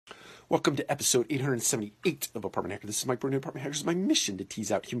Welcome to episode 878 of Apartment Hacker. This is Mike Bruno, Apartment Hacker. It's my mission to tease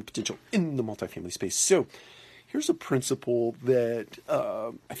out human potential in the multifamily space. So here's a principle that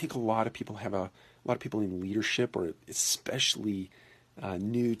I think a lot of people in leadership, or especially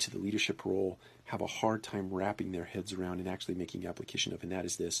new to the leadership role, have a hard time wrapping their heads around and actually making application of, and that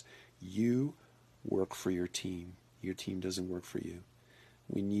is this: you work for your team. Your team doesn't work for you.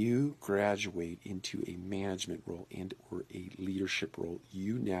 When you graduate into a management role and or a leadership role,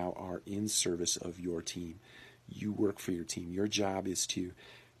 you now are in service of your team. You work for your team. Your job is to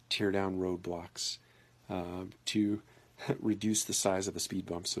tear down roadblocks, to reduce the size of a speed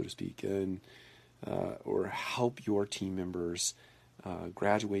bump, so to speak, and or help your team members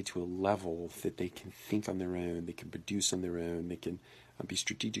graduate to a level that they can think on their own, they can produce on their own, they can be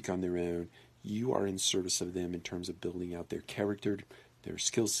strategic on their own. You are in service of them in terms of building out their character, their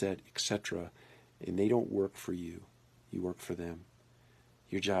skill set, etc. And they don't work for you. You work for them.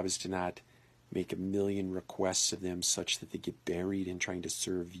 Your job is to not make a million requests of them such that they get buried in trying to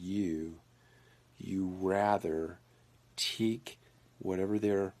serve you. You rather take whatever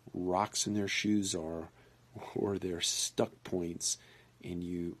their rocks in their shoes are or their stuck points and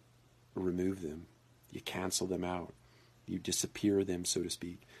you remove them. You cancel them out. You disappear them, so to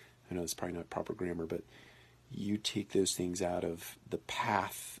speak. I know it's probably not proper grammar, but you take those things out of the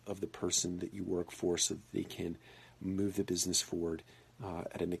path of the person that you work for so that they can move the business forward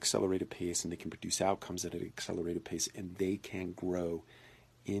at an accelerated pace, and they can produce outcomes at an accelerated pace, and they can grow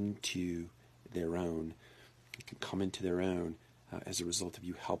into their own. They can come into their own as a result of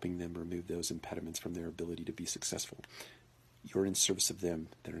you helping them remove those impediments from their ability to be successful. You're in service of them.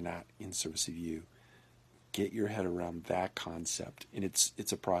 They're not in service of you. Get your head around that concept, and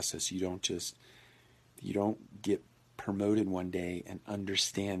it's a process. You don't get promoted one day and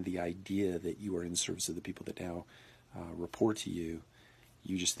understand the idea that you are in service of the people that now report to you.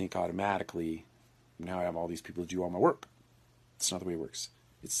 You just think automatically, now I have all these people to do all my work. It's not the way it works.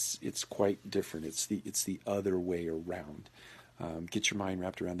 It's quite different. It's the other way around. Get your mind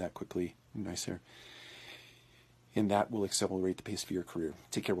wrapped around that quickly. Nice there. And that will accelerate the pace of your career.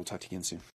 Take care. We'll talk to you again soon.